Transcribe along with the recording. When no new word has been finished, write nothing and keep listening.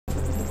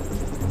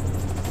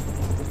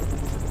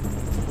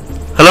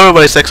Hello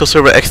everybody, it's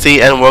xSoulSilverxD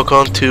and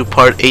welcome to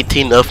part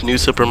 18 of New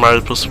Super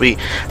Mario Bros. Wii.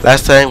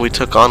 Last time we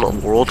took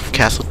on World of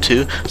Castle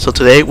 2, so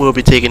today we'll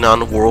be taking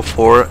on World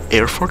 4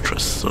 Air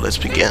Fortress. So let's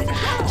begin.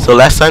 So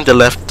last time they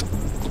left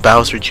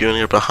Bowser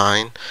Jr.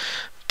 behind.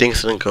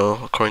 Things didn't go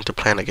according to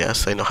plan, I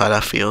guess. I know how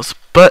that feels.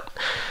 But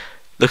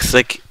looks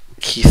like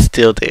he's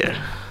still there.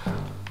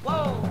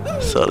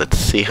 So let's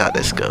see how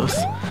this goes.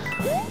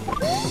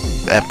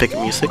 Epic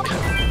music.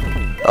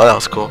 Oh, that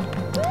was cool.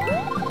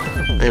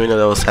 I didn't even know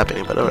that was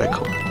happening, but alright,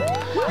 cool.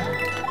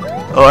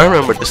 Oh, I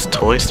remember these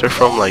toys. They're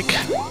from like...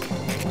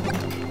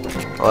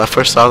 Oh, I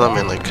first saw them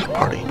in like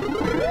Party.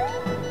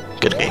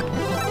 Good game.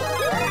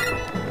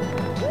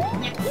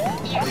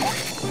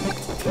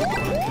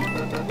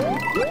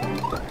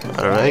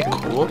 Alright,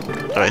 cool.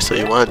 Alright, so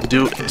you want to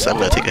do is I'm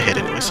gonna take a hit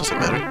anyways, doesn't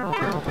matter.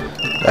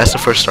 That's the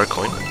first star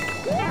coin.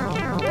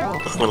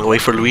 I'm gonna wait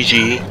for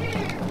Luigi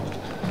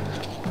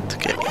to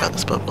get me out of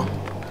this bubble.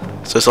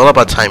 So it's all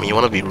about timing. You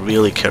want to be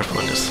really careful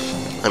in this.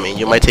 I mean,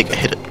 you might take a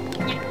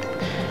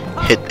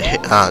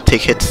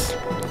take hits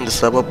in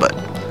this level, but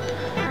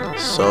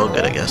so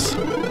good, I guess.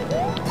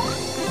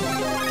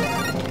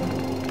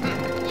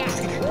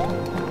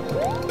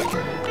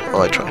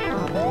 Oh, I tried.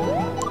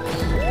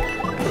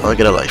 Oh, I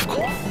get a life,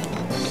 cool.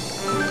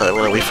 I'm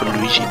gonna wait for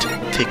Luigi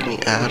to take me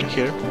out of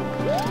here.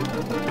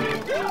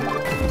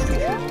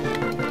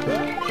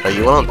 Alright,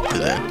 you won't do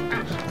that.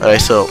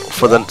 Alright, so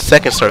for the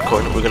second star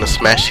coin, we're gonna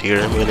smash here,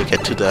 and we're gonna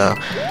get to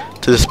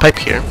this pipe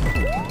here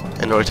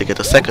in order to get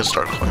the second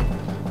star coin.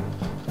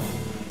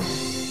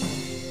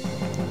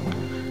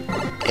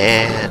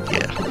 And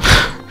yeah.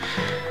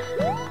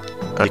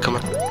 Alright, come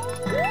on.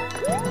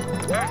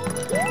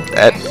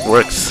 That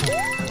works.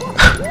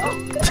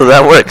 So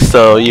that works.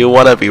 So you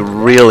wanna be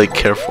really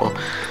careful.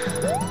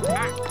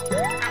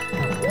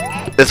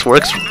 This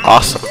works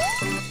awesome.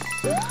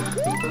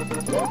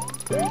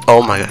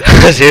 Oh my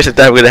god. Seriously,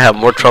 that we're gonna have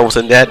more troubles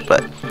than that,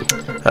 but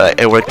alright,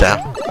 it worked out.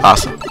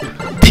 Awesome.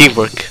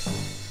 Teamwork.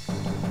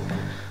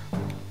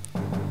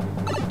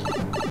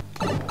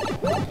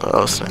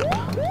 Oh snap.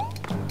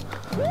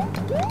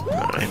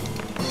 Alright.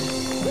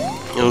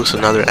 Oops,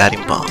 another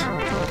adding bomb.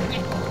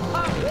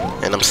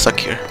 And I'm stuck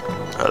here.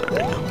 Oh, there we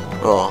go.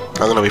 Oh,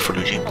 I'm gonna wait for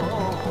Luigi.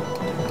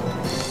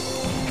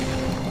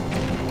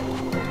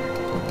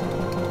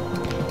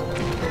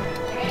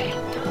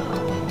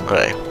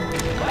 Alright.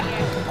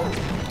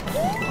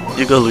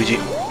 You go, Luigi.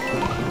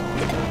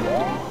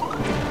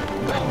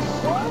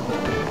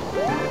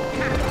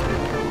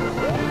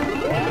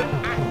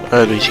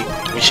 Alright, Luigi.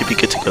 We should be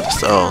good to go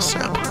this time. Oh,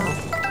 snap.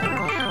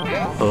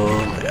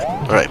 Oh my god.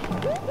 Alright.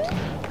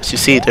 As you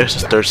see, there's a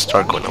third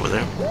star going over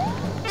there.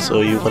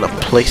 So you want to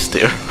place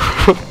there.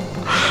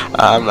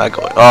 I'm not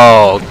going.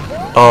 Oh.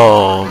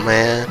 Oh,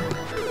 man.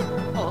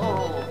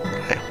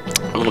 Alright.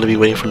 I'm going to be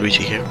waiting for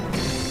Luigi here.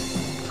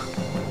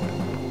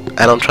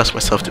 I don't trust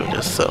myself doing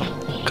this, so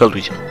go,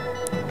 Luigi.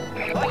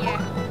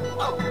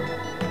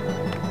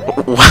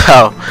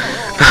 Wow.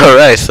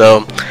 Alright,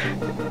 so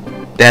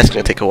that's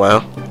going to take a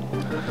while.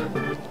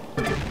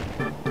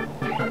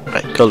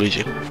 Alright, go,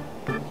 Luigi.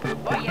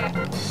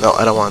 No,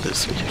 I don't want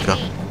this. Luigi, go.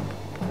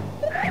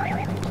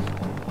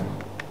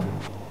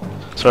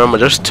 So remember,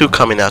 there's two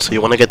coming out, so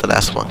you want to get the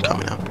last one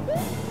coming out.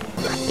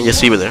 And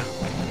just leave it there.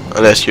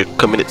 Unless you're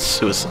committed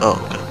suicide. Oh,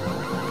 okay.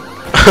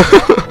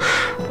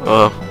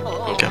 Oh,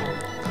 okay.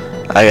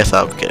 I guess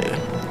I'll get it.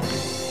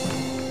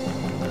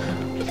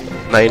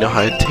 Now you know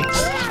how it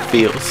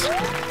feels.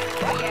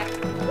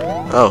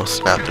 Oh,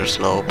 snap, there's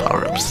no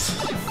power-ups.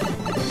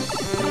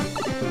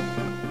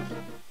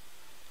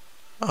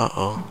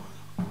 Uh-oh.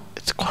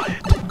 It's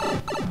quiet.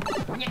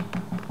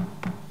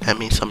 That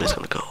means somebody's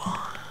gonna go on.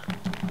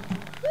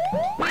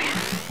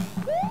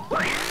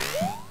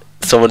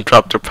 Someone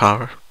dropped their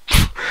power.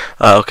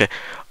 Okay.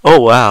 Oh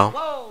wow.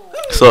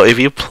 So if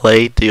you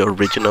played the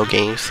original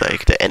games,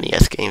 like the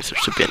NES games or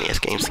Super NES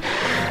games,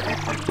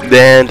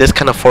 then this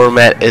kind of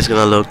format is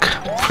gonna look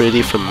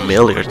pretty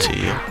familiar to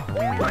you.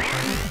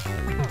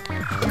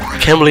 I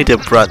can't believe they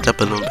brought that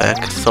balloon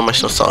back. So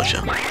much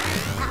nostalgia.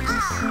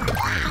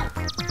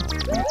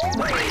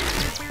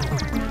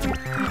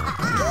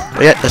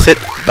 But yeah, that's it.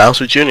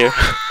 Bowser Jr.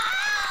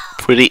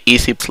 Pretty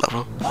easy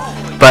level.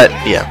 But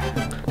yeah,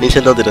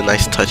 Nintendo did a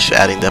nice touch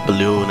adding that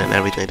balloon and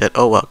everything like that.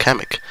 Oh wow,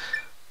 Kamek.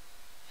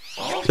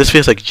 This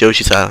feels like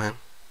Yoshi's Island.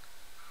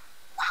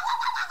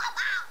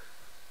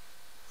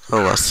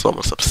 Oh wow,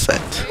 someone's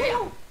upset.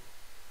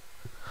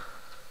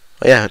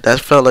 But yeah, that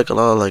felt like a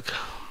lot of like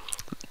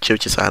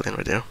Yoshi's Island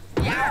right there.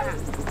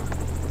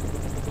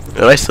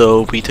 Alright,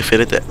 so we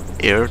defeated the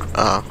air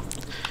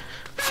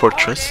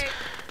fortress.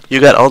 You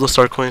got all the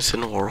star coins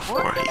in World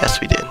 4. Yes,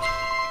 we did.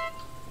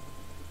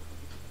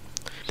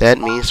 That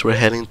means we're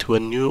heading to a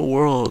new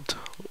world.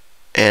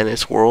 And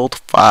it's World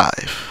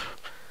 5.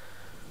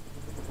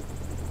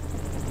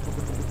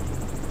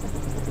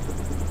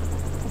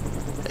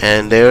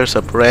 And there's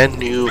a brand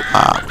new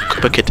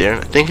Koopa Kid there.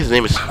 I think his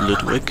name is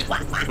Ludwig.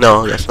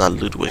 No, that's not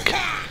Ludwig.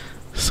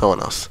 Someone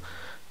else.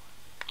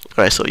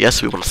 Alright, so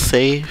yes, we want to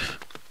save.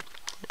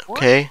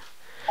 Okay.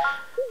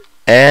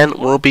 and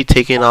we'll be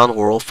taking on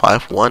World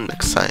 5-1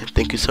 next time.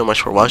 Thank you so much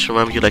for watching.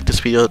 Remember, if you like this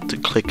video, to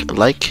click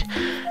like,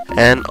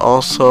 and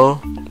also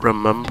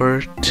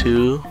remember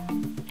to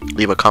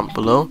leave a comment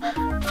below.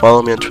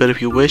 Follow me on Twitter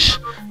if you wish.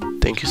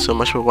 Thank you so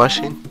much for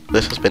watching.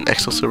 This has been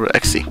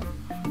xSoulSilverxD.